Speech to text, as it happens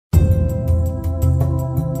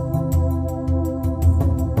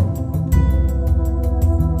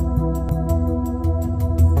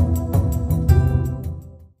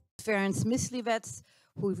Ferenc Miszlivetz,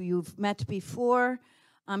 who you've met before.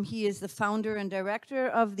 He is the founder and director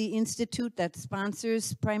of the institute that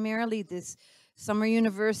sponsors primarily this summer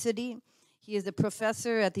university. He is a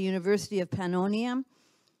professor at the University of Pannonia.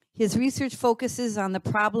 His research focuses on the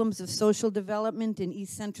problems of social development in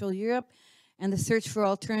East Central Europe and the search for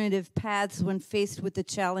alternative paths when faced with the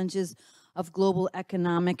challenges of global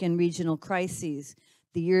economic and regional crises,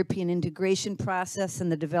 the European integration process, and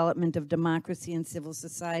the development of democracy and civil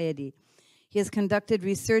society. He has conducted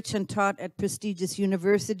research and taught at prestigious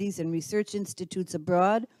universities and research institutes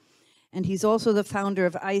abroad, and he's also the founder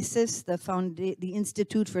of iASK, the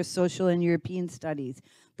Institute for Social and European Studies,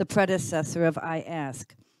 the predecessor of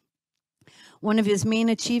iASK. One of his main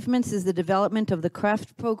achievements is the development of the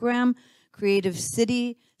CRAFT program, Creative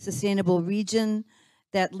City, Sustainable Region,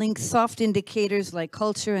 that links soft indicators like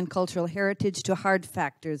culture and cultural heritage to hard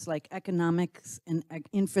factors like economics and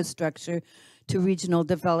infrastructure to regional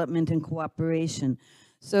development and cooperation.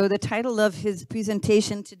 So the title of his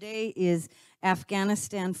presentation today is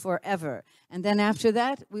Afghanistan Forever. And then after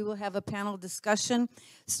that, we will have a panel discussion,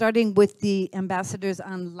 starting with the ambassadors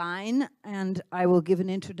online, and I will give an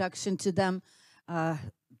introduction to them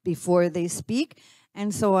before they speak.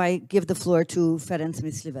 And so I give the floor to Ferenc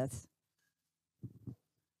Miszlivetz.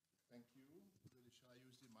 Thank you. Shall I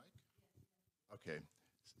use the mic? Okay.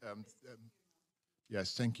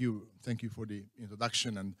 Yes, thank you. Thank you for the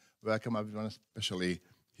introduction and welcome everyone, especially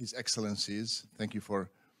His Excellencies. Thank you for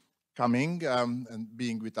coming and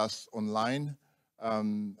being with us online.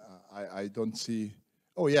 I don't see,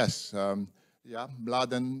 oh yes, yeah,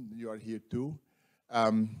 Mladen, you are here too.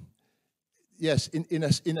 Yes,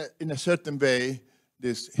 in a certain way,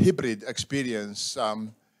 this hybrid experience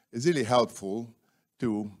is really helpful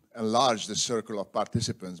to enlarge the circle of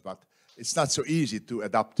participants, but it's not so easy to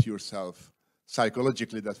adapt yourself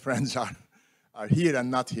psychologically that friends are here and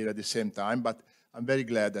not here at the same time. But I'm very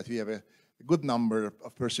glad that we have a good number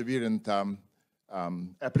of perseverant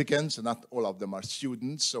applicants, and not all of them are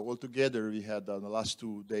students. So altogether, we had on the last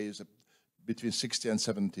 2 days between 60 and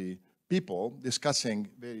 70 people discussing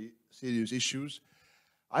very serious issues.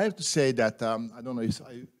 I have to say that I don't know if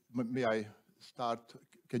may I start?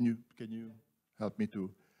 Can you help me to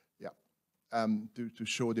to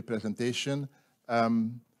show the presentation?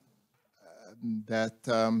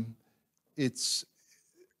 It's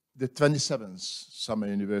the 27th summer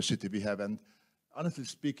university we have, and honestly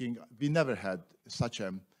speaking, we never had such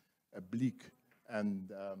a bleak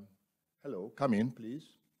and hello, come in,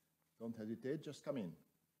 please. Don't hesitate, just come in.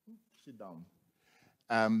 Sit down.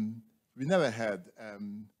 We never had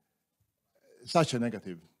such a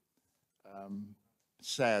negative,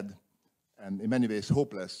 sad, and in many ways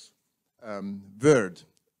hopeless world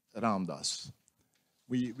around us.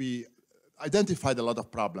 We identified a lot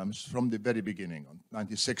of problems from the very beginning.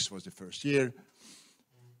 96 was the first year,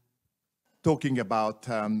 talking about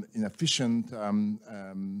inefficient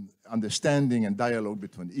understanding and dialogue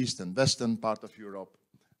between the East and Western part of Europe,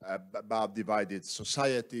 about divided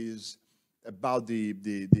societies, about the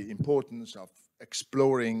importance of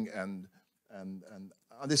exploring and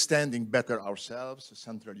understanding better ourselves,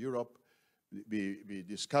 Central Europe. We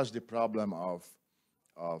discussed the problem of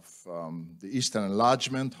the Eastern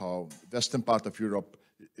enlargement, how the Western part of Europe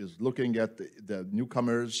is looking at the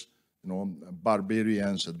newcomers, you know,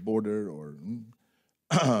 barbarians at border, or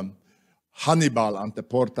Hannibal ante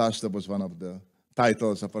portas, that was one of the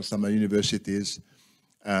titles of our summer universities,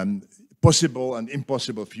 and possible and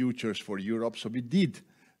impossible futures for Europe. So we did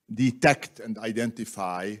detect and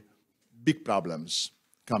identify big problems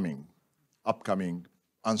coming, upcoming,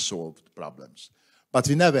 unsolved problems. But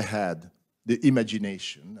we never had the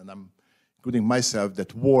imagination, and I'm including myself,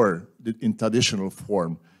 that war in traditional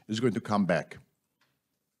form is going to come back.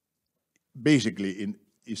 Basically in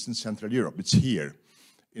Eastern Central Europe, it's here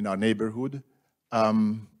in our neighborhood.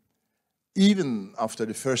 Even after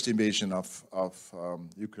the first invasion of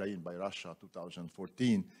Ukraine by Russia,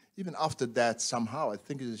 2014, even after that, somehow, I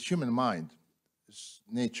think it's human mind, it's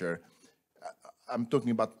nature. I'm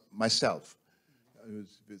talking about myself.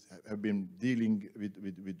 Have been dealing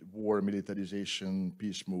with war, militarization,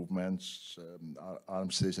 peace movements,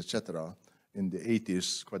 arms race, etc. in the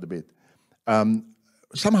 80s quite a bit.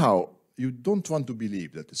 Somehow, you don't want to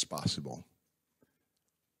believe that it's possible,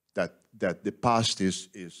 that the past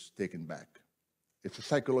is taken back. It's a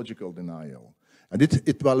psychological denial. And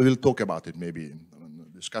well, we'll talk about it maybe in the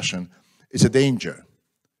discussion. It's a danger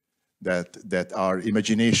that our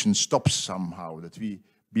imagination stops somehow, that we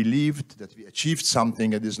believed that we achieved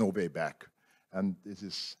something and there's no way back. And this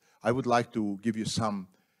is, I would like to give you some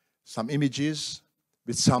images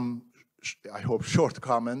with some, I hope, short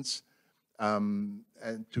comments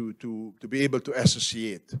and to be able to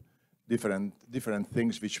associate different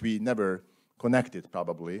things which we never connected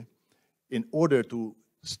probably, in order to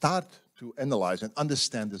start to analyze and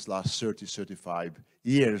understand this last 30, 35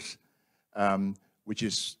 years, which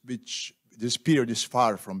this period is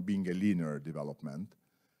far from being a linear development.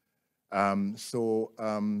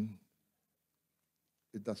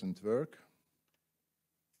 It doesn't work.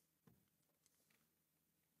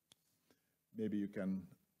 Maybe you can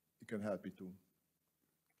help me to,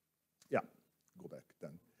 yeah, go back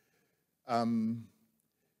then.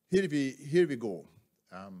 Here we go.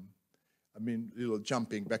 I mean, little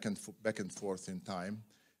jumping back and forth in time.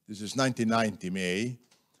 This is 1990 May.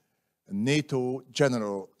 NATO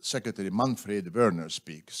General Secretary Manfred Werner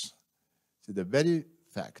speaks. So the very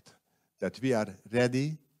fact that we are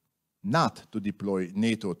ready not to deploy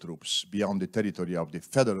NATO troops beyond the territory of the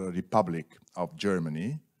Federal Republic of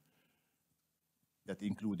Germany, that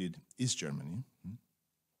included East Germany.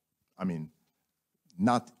 I mean,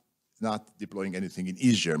 not deploying anything in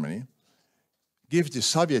East Germany, gives the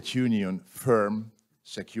Soviet Union firm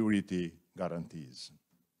security guarantees.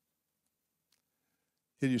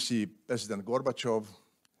 Here you see President Gorbachev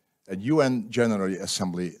at UN General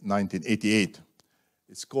Assembly 1988.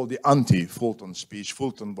 It's called the anti-Fulton speech.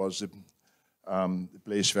 Fulton was the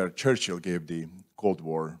place where Churchill gave the Cold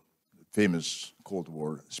War, famous Cold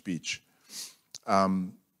War speech.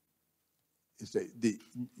 It's the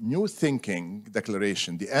new thinking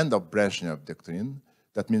declaration, the end of Brezhnev doctrine,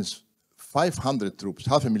 that means 500 troops,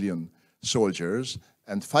 500,000 soldiers,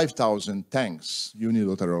 and 5,000 tanks,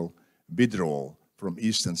 unilateral withdrawal from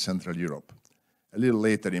East and Central Europe. A little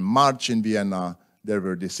later in March in Vienna, there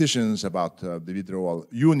were decisions about the withdrawal,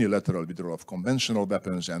 unilateral withdrawal of conventional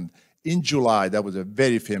weapons, and in July, that was a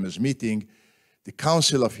very famous meeting, the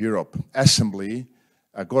Council of Europe Assembly,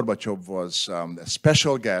 Gorbachev was a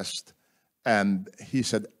special guest, and he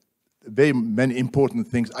said very many important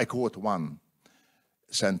things. I quote one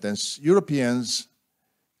sentence: Europeans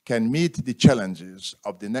can meet the challenges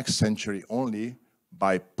of the next century only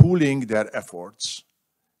by pooling their efforts.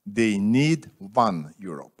 They need one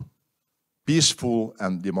Europe, peaceful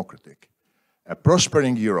and democratic, a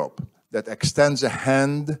prospering Europe that extends a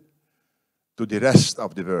hand to the rest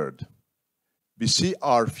of the world. We see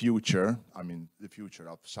our future, I mean the future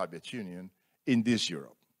of Soviet Union, in this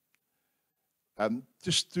Europe.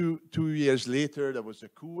 Just two years later, there was a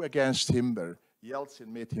coup against him where Yeltsin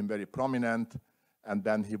made him very prominent, and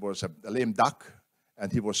then he was a lame duck,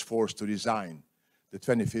 and he was forced to resign. The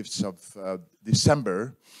 25th of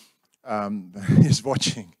December,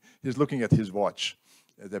 he's looking at his watch,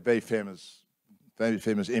 the very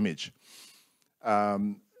famous image.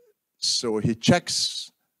 So he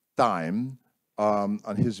checks time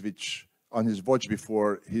on his watch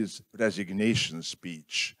before his resignation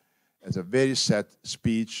speech. It's a very sad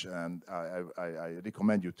speech, and I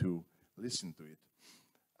recommend you to listen to it.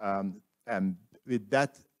 And with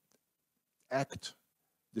that act,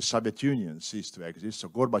 the Soviet Union ceased to exist. So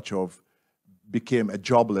Gorbachev became a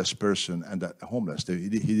jobless person and a homeless. He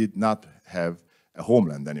did not have a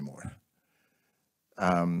homeland anymore.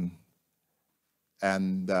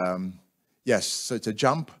 Yes, so it's a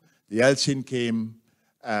jump. The Yeltsin came,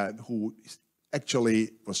 who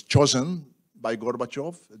actually was chosen by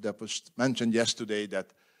Gorbachev. That was mentioned yesterday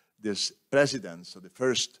that this president, so the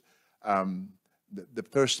first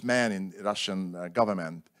man in the Russian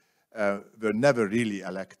government, were never really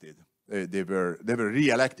elected. They were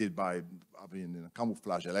re-elected by, in a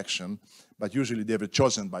camouflage election, but usually they were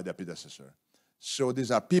chosen by their predecessor. So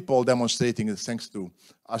these are people demonstrating, thanks to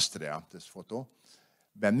Austria, this photo.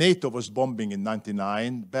 When NATO was bombing in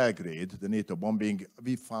 '99, Belgrade, the NATO bombing,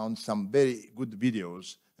 we found some very good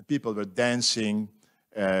videos. People were dancing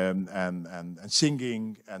and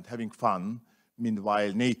singing and having fun.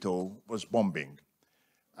 Meanwhile, NATO was bombing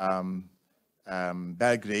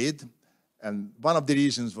Belgrade. And one of the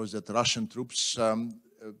reasons was that Russian troops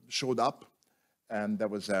showed up, and there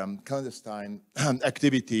was clandestine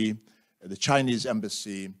activity. The Chinese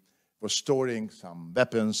embassy was storing some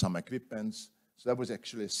weapons, some equipments. So that was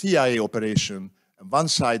actually a CIA operation,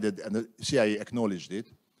 one-sided, and the CIA acknowledged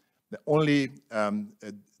it. Only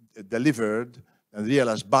delivered and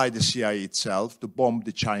realized by the CIA itself to bomb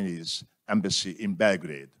the Chinese embassy in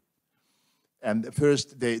Belgrade. And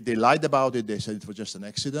first, they lied about it. They said it was just an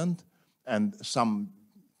accident. And some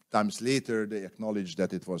times later, they acknowledged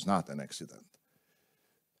that it was not an accident.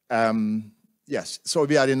 Yes, so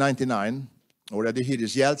we are in '99 already. Here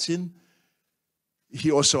is Yeltsin. He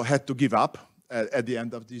also had to give up at the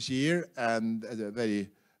end of this year. And a very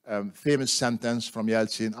famous sentence from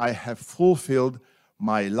Yeltsin: I have fulfilled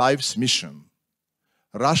my life's mission.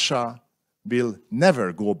 Russia will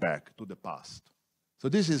never go back to the past. So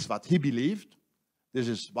this is what he believed. This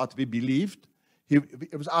is what we believed.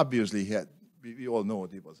 It was obviously, we all know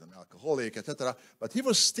he was an alcoholic, etc. But he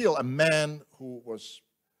was still a man who was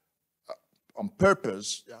on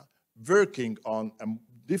purpose, working on a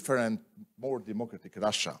different, more democratic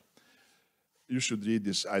Russia. You should read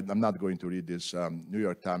this. I'm not going to read this New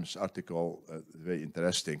York Times article. Very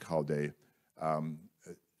interesting how they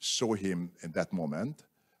saw him in that moment.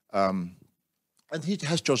 And he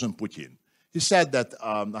has chosen Putin. He said that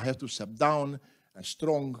I have to step down, and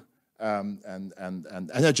strong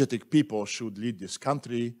and energetic people should lead this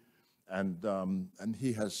country, and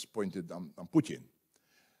he has pointed on Putin.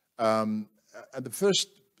 And the first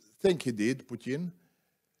thing he did, Putin,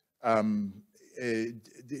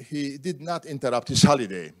 he did not interrupt his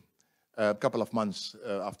holiday a couple of months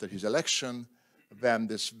after his election, when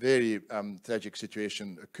this very tragic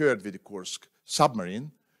situation occurred with the Kursk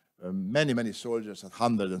submarine. Many soldiers,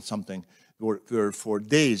 100 and something, were for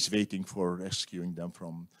days waiting for rescuing them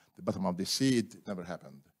from the bottom of the sea. It never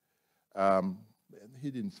happened.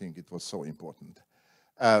 He didn't think it was so important.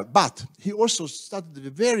 But he also started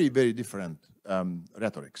with very different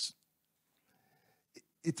rhetorics.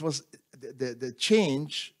 It was, the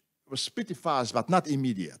change was pretty fast, but not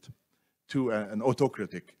immediate, to an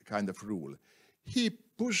autocratic kind of rule. He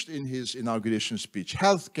pushed in his inauguration speech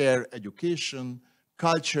healthcare, education,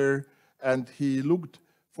 culture, and he looked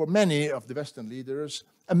for many of the Western leaders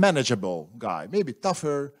a manageable guy, maybe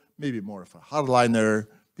tougher, maybe more of a hardliner.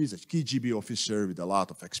 He's a KGB officer with a lot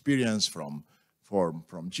of experience from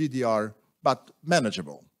GDR, but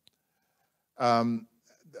manageable.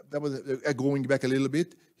 That was going back a little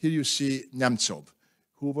bit. Here you see Nemtsov,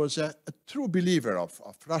 who was a true believer of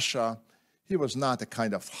Russia. He was not a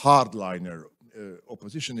kind of hardliner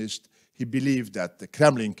oppositionist. He believed that the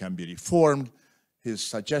Kremlin can be reformed. His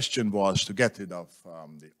suggestion was to get rid of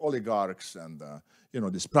the oligarchs and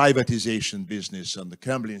this privatization business, and the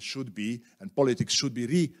Kremlin should be, and politics should be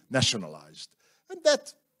re-nationalized. And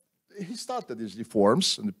that, he started these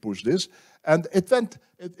reforms and pushed this, and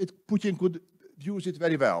Putin could use it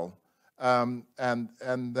very well and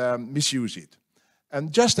misuse it.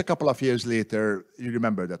 And just a couple of years later, you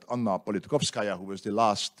remember that Anna Politkovskaya, who was the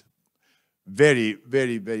last very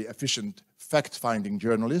efficient fact-finding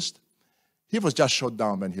journalist, he was just shot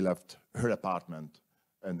down when he left her apartment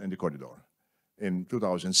in the corridor. In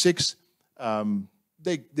 2006,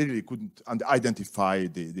 they really couldn't identify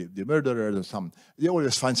the murderer. They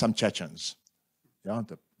always find some Chechens,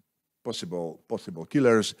 the possible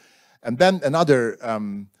killers. And then another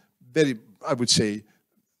very, I would say,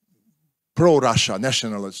 pro-Russia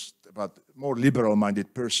nationalist, but more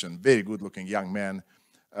liberal-minded person, very good-looking young man,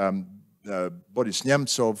 Boris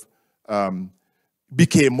Nemtsov,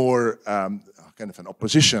 became more kind of an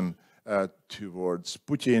opposition towards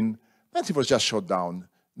Putin, and he was just shot down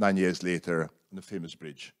 9 years later on the famous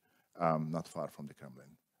bridge, not far from the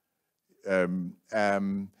Kremlin.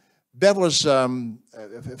 There was a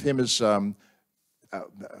famous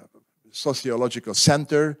sociological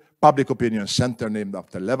center, public opinion center named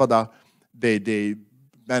after Levada. They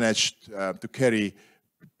managed to carry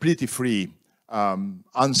pretty free,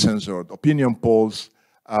 uncensored opinion polls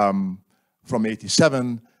from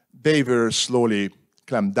 87. They were slowly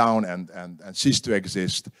clamped down and ceased to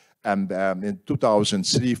exist. And in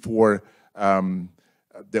 2003-04,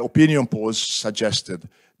 the opinion polls suggested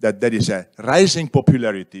that there is a rising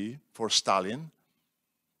popularity for Stalin.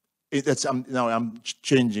 Now I'm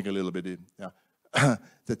changing a little bit.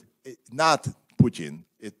 Not Putin,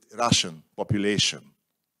 Russian population.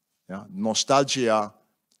 Nostalgia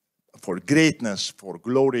for greatness, for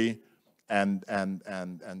glory, and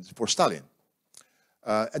for Stalin.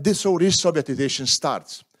 So re-Sovietization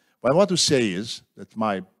starts. What I want to say is that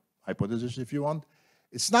my hypothesis, if you want,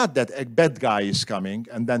 it's not that a bad guy is coming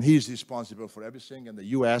and then he's responsible for everything, and the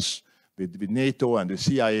US with NATO and the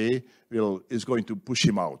CIA is going to push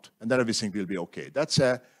him out, and then everything will be okay. That's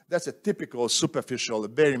a typical, superficial,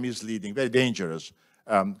 very misleading, very dangerous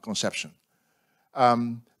conception.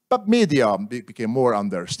 But media became more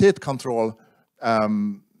under state control,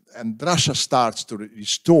 and Russia starts to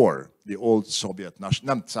restore the old Soviet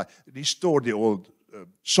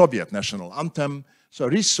Soviet national anthem. So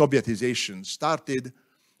re-Sovietization started.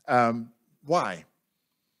 Why?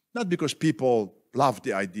 Not because people loved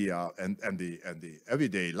the idea and the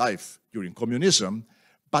everyday life during communism,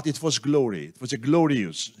 but it was glory. It was a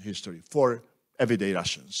glorious history for everyday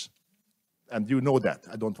Russians. And you know that.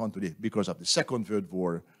 I don't want to read, because of the Second World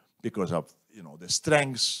War, because of the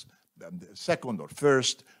strengths, the second or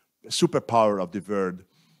first, the superpower of the world,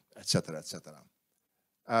 etc., etc.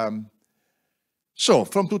 So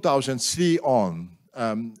from 2003 on,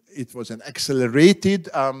 it was an accelerated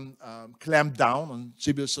clampdown on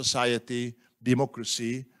civil society,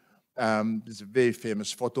 democracy. There's a very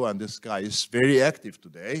famous photo, and this guy is very active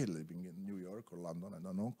today, living in New York or London, I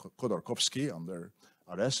don't know, Khodorkovsky under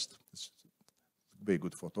arrest. It's a very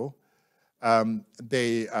good photo.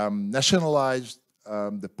 They nationalized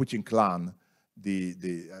the Putin clan, the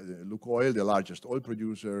Lukoil, the largest oil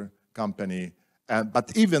producer company.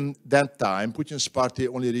 But even that time, Putin's party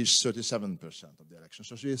only reached 37% of the election.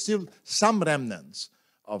 So there's still some remnants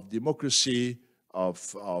of democracy, of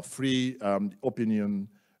free opinion,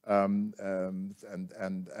 and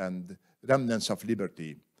remnants of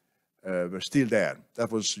liberty were still there.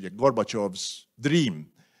 That was Gorbachev's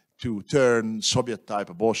dream, to turn Soviet type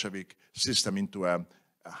of Bolshevik system into a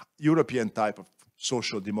European type of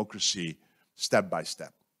social democracy step by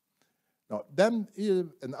step. Now, then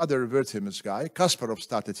another very famous guy, Kasparov,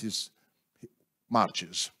 started his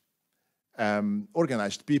marches,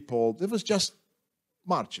 organized people. There was just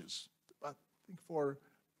marches, I think, for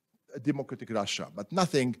a democratic Russia, but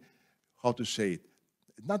nothing, how to say it,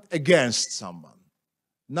 not against someone,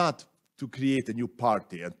 not to create a new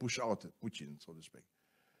party and push out Putin, so to speak.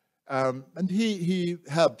 And he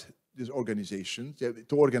helped these organizations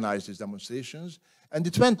to organize these demonstrations, and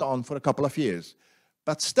it went on for a couple of years.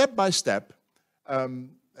 But step by step, the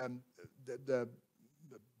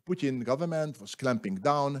Putin government was clamping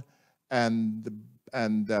down, and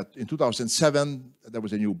that in 2007 there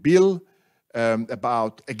was a new bill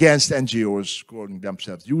against NGOs, calling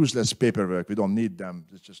themselves useless paperwork. We don't need them;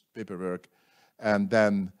 it's just paperwork. And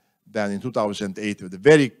then in 2008, with the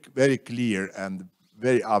very, very clear and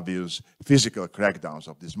very obvious physical crackdowns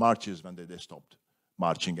of these marches when they stopped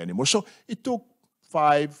marching anymore. So it took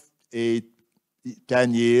 5, 8,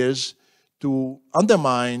 10 years to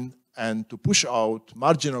undermine and to push out,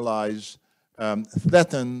 marginalize,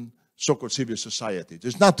 threaten so-called civil society.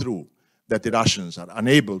 It's not true that the Russians are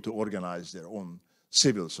unable to organize their own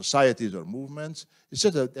civil societies or movements. It's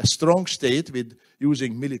just a strong state with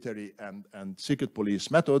using military and secret police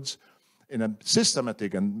methods in a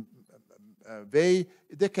systematic and way.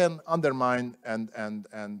 They can undermine and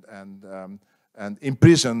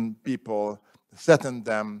imprison people, threaten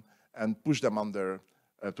them, and push them under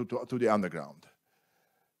to the underground.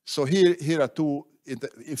 So here are two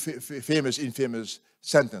infamous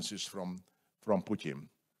sentences from Putin.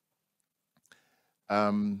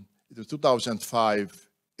 It was 2005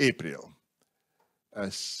 April, a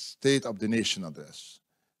State of the Nation address.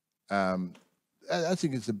 I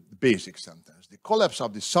think it's a basic sentence. The collapse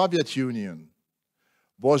of the Soviet Union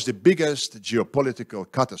was the biggest geopolitical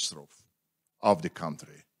catastrophe of the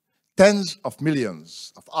country. Tens of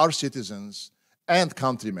millions of our citizens and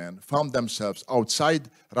countrymen found themselves outside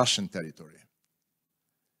Russian territory.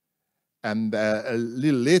 And a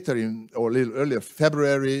little later, or a little earlier,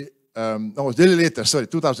 February, no, a little later, sorry,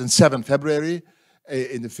 2007 February,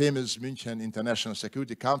 in the famous München International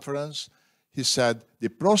Security Conference, he said, the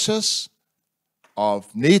process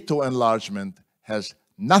of NATO enlargement has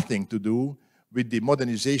nothing to do with the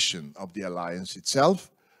modernization of the alliance itself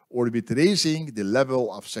or with raising the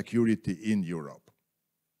level of security in Europe.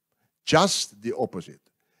 Just the opposite.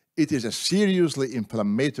 It is a seriously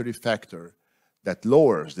inflammatory factor that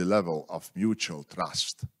lowers the level of mutual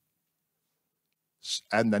trust.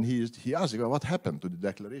 And then he asked, well, what happened to the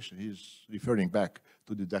declaration? He's referring back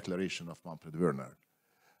to the declaration of Manfred Wörner.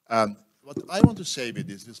 What I want to say with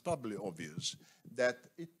this is probably obvious, that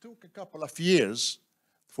it took a couple of years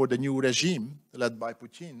for the new regime led by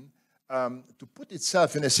Putin to put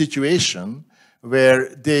itself in a situation where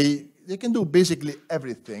they can do basically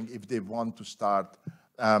everything if they want to start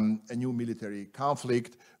a new military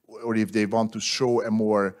conflict, or if they want to show a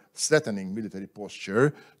more threatening military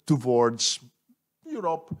posture towards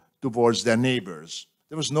Europe, towards their neighbors.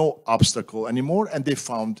 There was no obstacle anymore, and they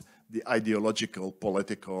found the ideological,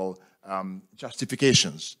 political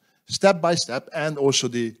justifications, step by step, and also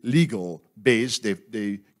the legal base.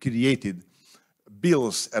 They created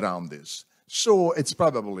bills around this. So it's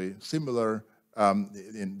probably similar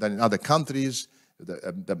than in other countries.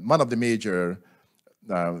 One of the major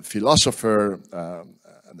philosopher,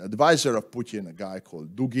 an advisor of Putin, a guy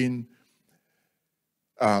called Dugin,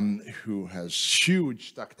 who has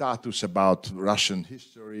huge tractatus about Russian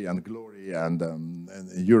history and glory and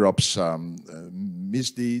Europe's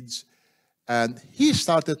misdeeds. And he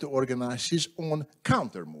started to organize his own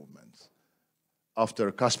counter-movement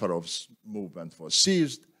after Kasparov's movement was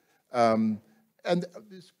seized. And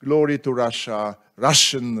this glory to Russia,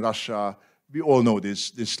 Russian Russia, we all know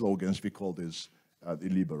these slogans. We call this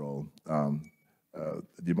illiberal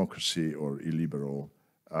democracy or illiberal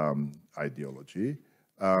ideology.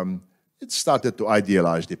 It started to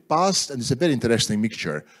idealize the past, and it's a very interesting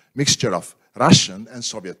mixture of Russian and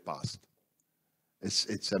Soviet past.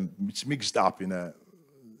 It's mixed up in a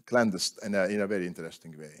clandestine, in a very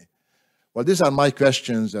interesting way. Well, these are my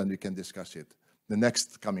questions, and we can discuss it the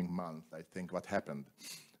next coming month. I think what happened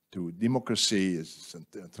to democracy is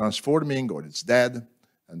transforming, or it's dead,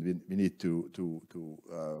 and we need to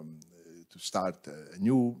start a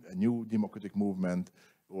new democratic movement,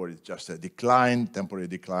 or it's just a decline, temporary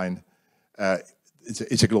decline.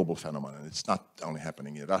 It's a global phenomenon. It's not only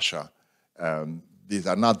happening in Russia. These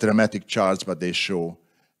are not dramatic charts, but they show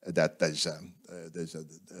that there's a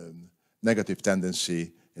negative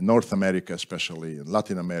tendency in North America, especially in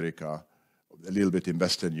Latin America, a little bit in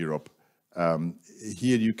Western Europe.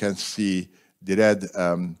 Here you can see the red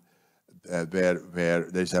where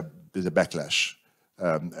there's a backlash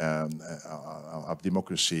of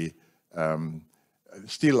democracy.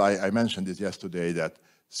 Still, I mentioned it yesterday that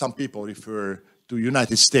some people refer to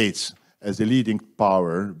United States as the leading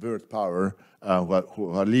power, world power,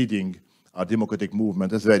 who are leading our democratic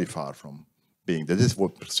movement. That's very far from being that. This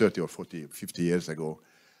was 30 or 40, 50 years ago.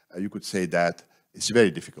 You could say that. It's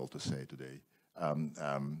very difficult to say today.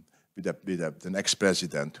 With an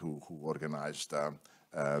ex-president who organized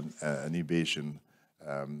an invasion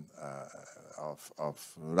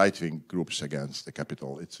of right-wing groups against the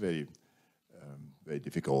Capitol. It's very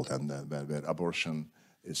difficult, and where abortion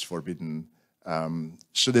is forbidden.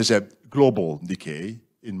 So there's a global decay,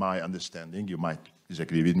 in my understanding, you might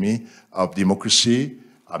disagree with me, of democracy.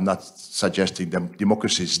 I'm not suggesting that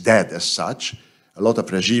democracy is dead as such. A lot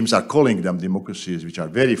of regimes are calling them democracies, which are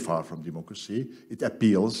very far from democracy. It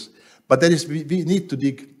appeals. But we need to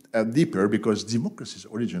dig deeper, because democracy's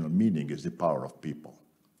original meaning is the power of people.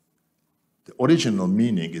 The original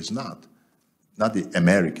meaning is not the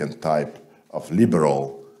American type of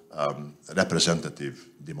liberal representative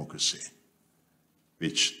democracy,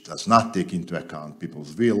 which does not take into account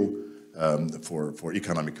people's will for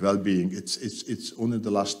economic well-being. It's only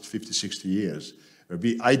the last 50, 60 years where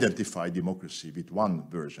we identify democracy with one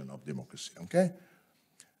version of democracy, okay?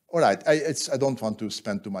 All right, I don't want to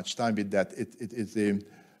spend too much time with that.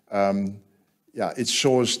 It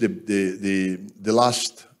shows the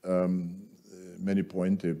last many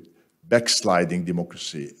point, backsliding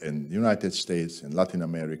democracy in the United States, in Latin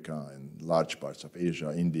America, in large parts of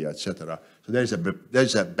Asia, India, etc. So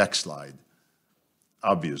there's a backslide,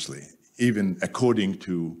 obviously, even according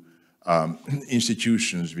to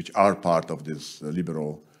institutions which are part of this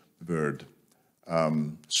liberal world.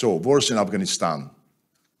 So wars in Afghanistan,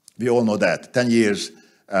 we all know that. 10 years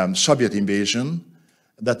Soviet invasion,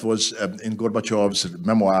 that was in Gorbachev's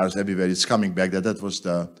memoirs everywhere, it's coming back, that was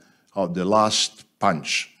the last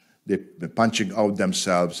punch. They're punching out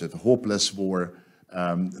themselves at a hopeless war.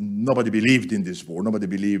 Nobody believed in this war. Nobody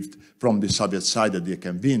believed from the Soviet side that they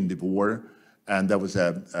can win the war. And that was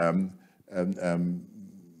a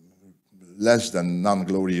less than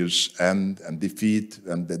non-glorious end and defeat.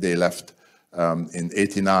 And they left in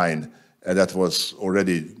 '89. That was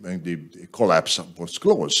already when the collapse was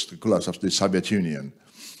close, the collapse of the Soviet Union.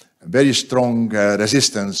 A very strong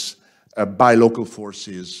resistance by local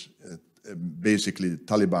forces, basically the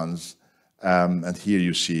Taliban's, and here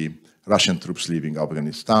you see Russian troops leaving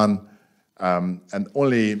Afghanistan. And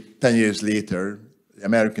only 10 years later, the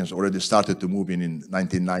Americans already started to move in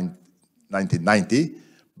 1990,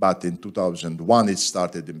 but in 2001 it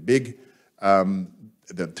started in big.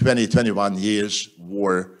 The 21 years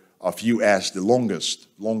war of US, the longest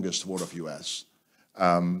war of US,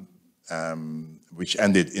 which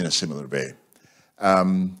ended in a similar way.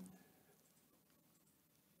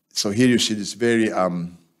 So here you see this very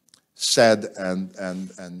sad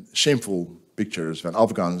and shameful pictures when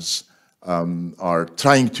Afghans are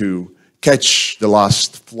trying to catch the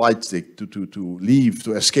last flight to leave,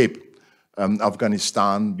 to escape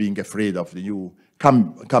Afghanistan, being afraid of the new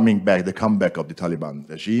the comeback of the Taliban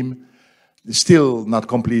regime. It's still not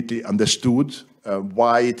completely understood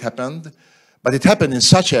why it happened, but it happened in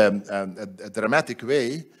such a dramatic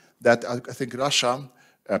way that I think Russia,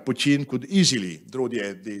 Putin could easily draw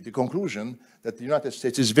the conclusion that the United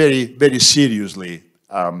States is very, very seriously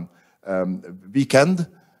weakened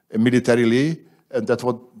militarily, and that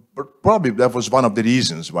was one of the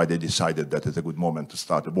reasons why they decided that it's a good moment to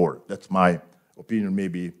start a war. That's my opinion.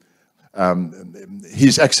 Maybe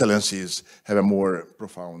His Excellencies have a more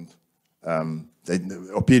profound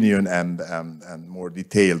opinion and more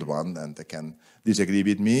detailed one, and they can disagree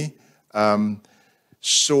with me.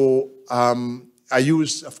 I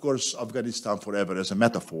use, of course, Afghanistan forever as a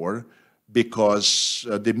metaphor, because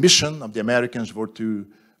the mission of the Americans were to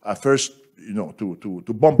first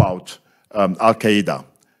to bomb out Al-Qaeda,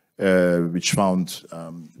 which was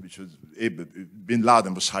Bin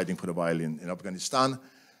Laden was hiding for a while in Afghanistan.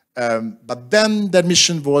 But then their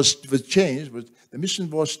mission was changed. The mission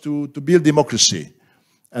was to build democracy.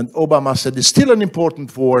 And Obama said, it's still an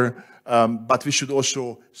important war, but we should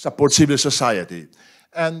also support civil society.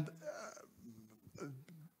 And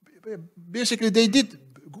basically, they did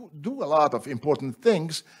do a lot of important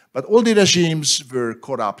things, but all the regimes were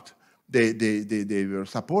corrupt. They were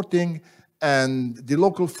supporting, and the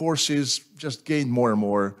local forces just gained more and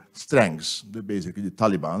more strength, basically the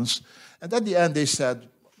Taliban's. And at the end, they said,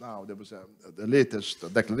 now there was the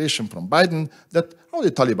latest declaration from Biden that all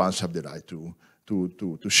the Taliban's have the right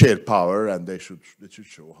to share power, and they should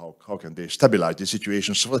show how can they stabilize the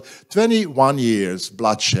situation. So for 21 years,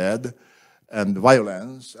 bloodshed and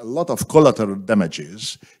violence, a lot of collateral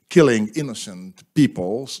damages, killing innocent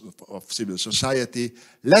people of civil society,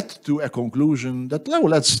 led to a conclusion that, no,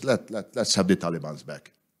 let's have the Taliban's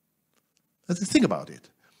back. Let's think about it.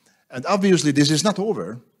 And obviously, this is not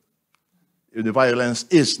over. If the violence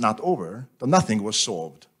is not over, then nothing was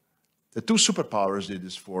solved. The two superpowers did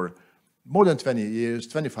this for more than 20 years,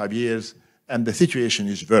 25 years, and the situation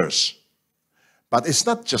is worse. But it's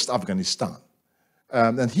not just Afghanistan.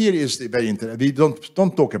 And here is the very interesting, we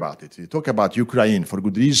don't talk about it. We talk about Ukraine for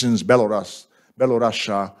good reasons, Belarus,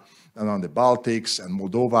 and on the Baltics and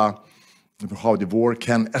Moldova, how the war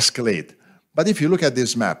can escalate. But if you look at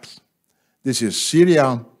these maps, this is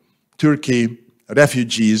Syria, Turkey,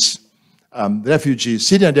 refugees,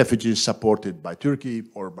 Syrian refugees supported by Turkey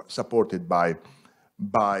or supported by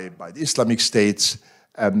the Islamic states,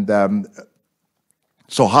 and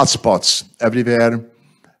so hotspots everywhere.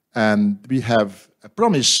 And we have a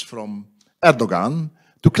promise from Erdogan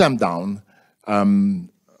to clamp down on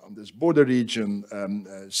this border region.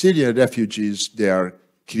 Syrian refugees, they are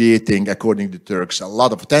creating, according to Turks, a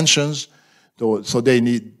lot of tensions. So they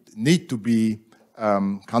need to be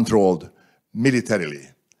controlled militarily.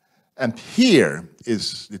 And here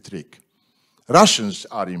is the trick. Russians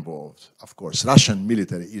are involved, of course. Russian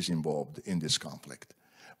military is involved in this conflict.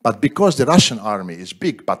 But because the Russian army is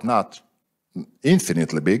big, but not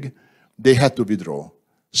infinitely big, they had to withdraw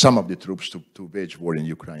some of the troops to wage war in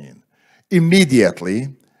Ukraine.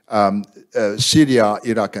 Immediately, Syria,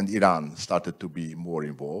 Iraq, and Iran started to be more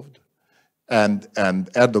involved, and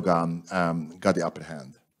Erdogan got the upper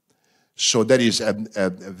hand. So there is a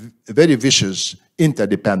very vicious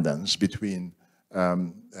interdependence between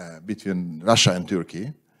Russia and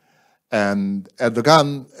Turkey. And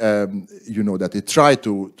Erdogan, you know that he tried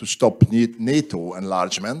to stop NATO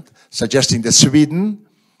enlargement, suggesting that Sweden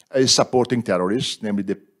is supporting terrorists, namely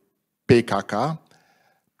the PKK,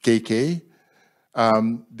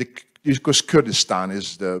 because Kurdistan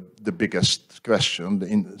is the biggest question,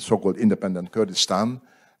 the so-called independent Kurdistan,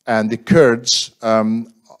 and the Kurds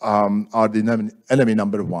are the enemy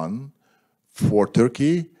number one for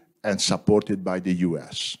Turkey and supported by the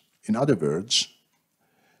US. In other words,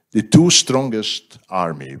 the two strongest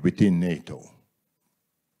army within NATO,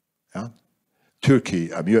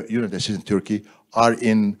 Turkey, United States and Turkey, are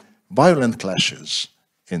in violent clashes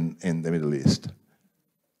in the Middle East.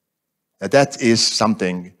 That is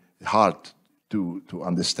something hard to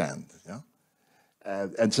understand.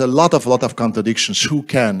 And it's a lot of contradictions. Who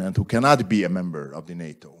can and who cannot be a member of the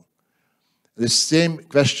NATO? The same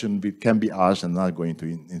question can be asked, and not going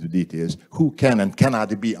into details, who can and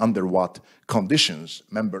cannot be under what conditions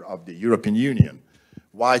member of the European Union?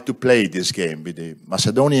 Why to play this game with the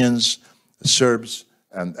Macedonians, the Serbs,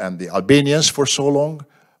 and the Albanians for so long?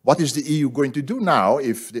 What is the EU going to do now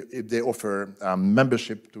if they offer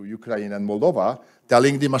membership to Ukraine and Moldova,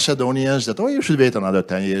 telling the Macedonians that, oh, you should wait another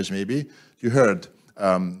 10 years maybe? You heard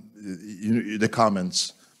the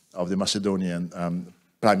comments of the Macedonian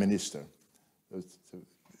Prime Minister.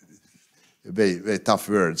 Very, very tough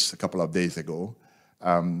words a couple of days ago.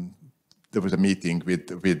 There was a meeting with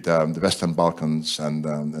the Western Balkans and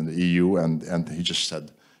the EU, and he just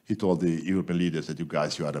said, he told the European leaders that you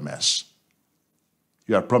guys, you are a mess.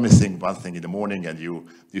 You are promising one thing in the morning and you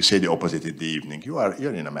say the opposite in the evening. You're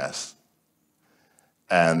in a mess.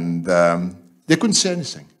 And they couldn't say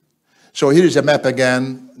anything. So here is a map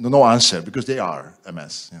again, no answer, because they are a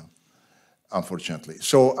mess, unfortunately.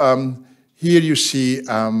 So here you see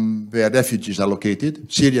where refugees are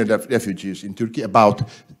located, Syrian refugees in Turkey, about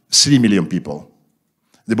 3 million people.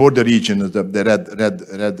 The border region,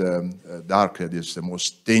 the dark red is the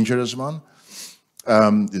most dangerous one.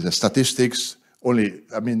 These are statistics. Only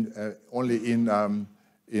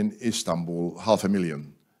in Istanbul,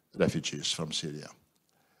 500,000 refugees from Syria.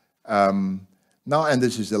 Now, and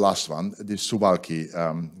this is the last one, the Suwalki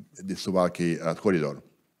corridor,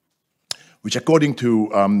 which according to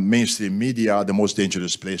mainstream media, the most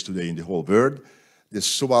dangerous place today in the whole world. This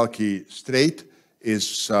Suwalki Strait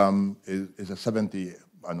is a 70,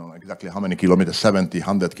 I don't know exactly how many kilometers, 70,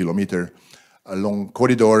 100 kilometer long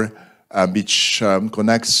corridor, which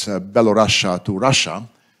connects Belarus to Russia.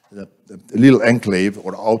 The little enclave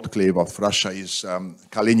or outclave of Russia is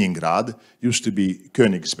Kaliningrad, used to be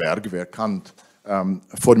Königsberg, where Kant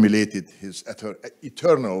formulated his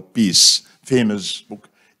eternal peace, famous book,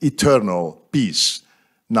 Eternal Peace.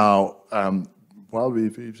 Now, well,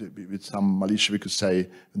 with some militia, we could say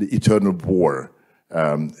the eternal war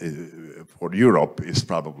for Europe is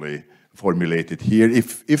probably formulated here.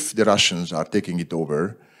 If the Russians are taking it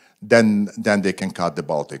over, then they can cut the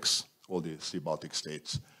Baltics, all the 3 Baltic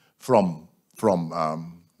states, from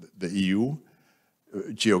the EU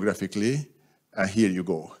geographically. Here you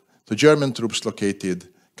go. So German troops located,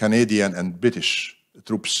 Canadian and British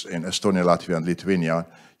troops in Estonia, Latvia, and Lithuania.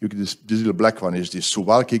 This little black one is the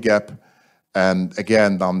Suwalki Gap, and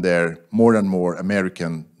again down there, more and more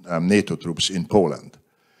American NATO troops in Poland.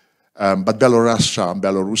 But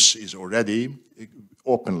Belarus is already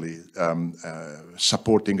openly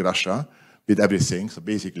supporting Russia with everything, so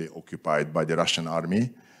basically occupied by the Russian army.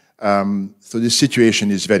 So the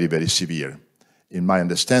situation is very, very severe. In my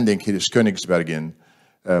understanding, here is Königsberg in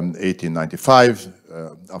 1895,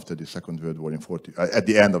 after the Second World War at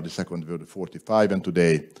the end of the Second World War, 45, and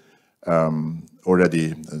today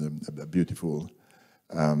already a beautiful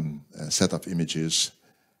set of images.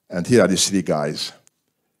 And here are the 3 guys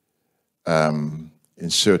in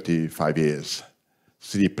 35 years,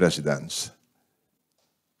 3 presidents.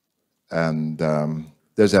 And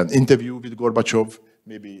there's an interview with Gorbachev.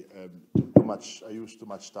 Maybe too much. I used too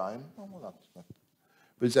much time. No, not.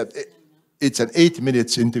 But it's an 8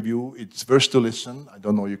 minutes interview. It's worth to listen. I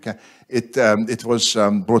don't know. You can. It was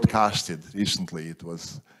broadcasted recently. It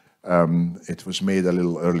was made a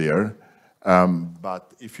little earlier.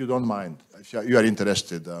 But if you don't mind, if you are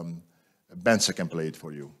interested, Benza can play it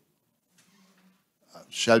for you.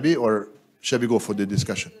 Shall we, or shall we go for the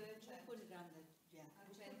discussion?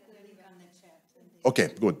 Okay,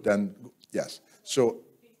 good. Then yes. So.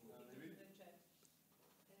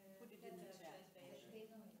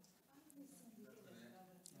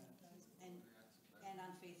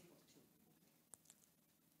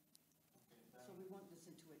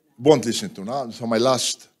 Won't listen to now. So my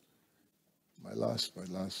last.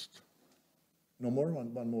 No more.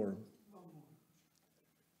 One more.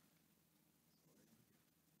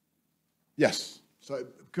 Yes. So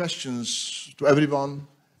questions to everyone,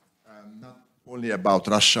 not only about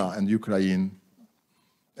Russia and Ukraine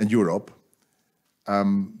and Europe,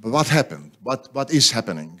 but what happened? What is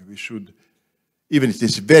happening? We should, even if it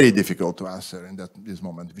is very difficult to answer in this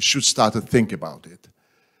moment, we should start to think about it.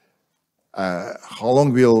 How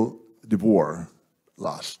long will the war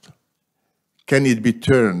last? Can it be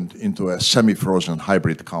turned into a semi-frozen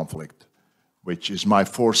hybrid conflict, which is my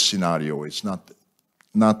 4th scenario? It's not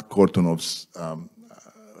Kortunov's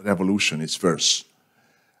revolution, it's worse.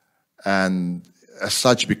 And as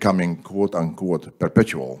such becoming quote-unquote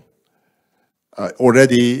perpetual.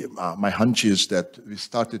 Already, my hunch is that we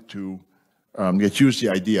started to get used to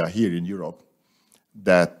the idea here in Europe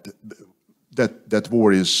that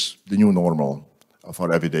war is the new normal of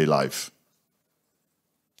our everyday life.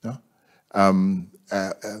 Yeah?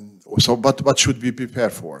 So, but what should we prepare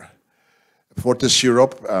for? Fortress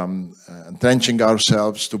Europe, entrenching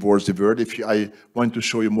ourselves towards the world. I want to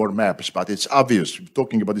show you more maps, but it's obvious, we're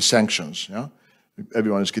talking about the sanctions. Yeah?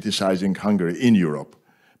 Everyone is criticizing Hungary in Europe.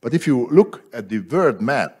 But if you look at the world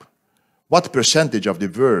map, what percentage of the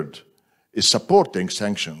world is supporting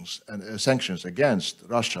sanctions and sanctions against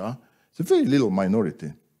Russia? It's a very little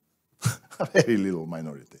minority, a very little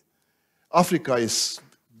minority. Africa is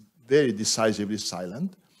very decisively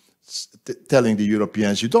silent, telling the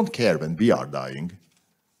Europeans, you don't care when we are dying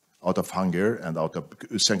out of hunger and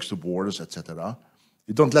thanks to wars, etc.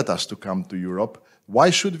 You don't let us to come to Europe. Why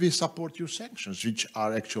should we support your sanctions, which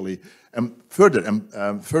are actually further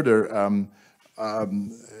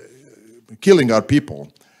killing our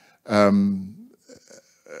people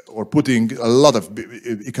or putting a lot of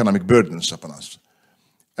economic burdens upon us?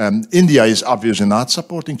 India is obviously not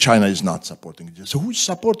supporting. China is not supporting it. So who's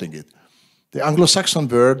supporting it? The Anglo-Saxon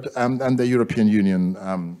world and the European Union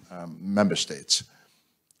member states.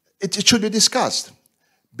 It should be discussed,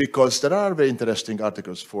 because there are very interesting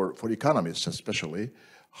articles for economists especially,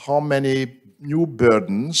 how many new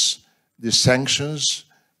burdens the sanctions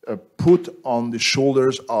put on the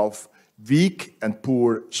shoulders of weak and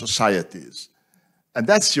poor societies. And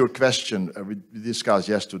that's your question we discussed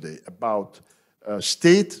yesterday about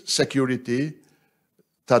state security,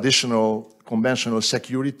 traditional, conventional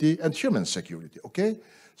security, and human security, okay?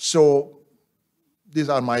 So these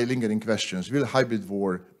are my lingering questions. Will hybrid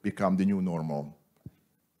war become the new normal?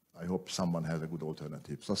 I hope someone has a good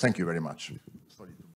alternative. So thank you very much. Sorry.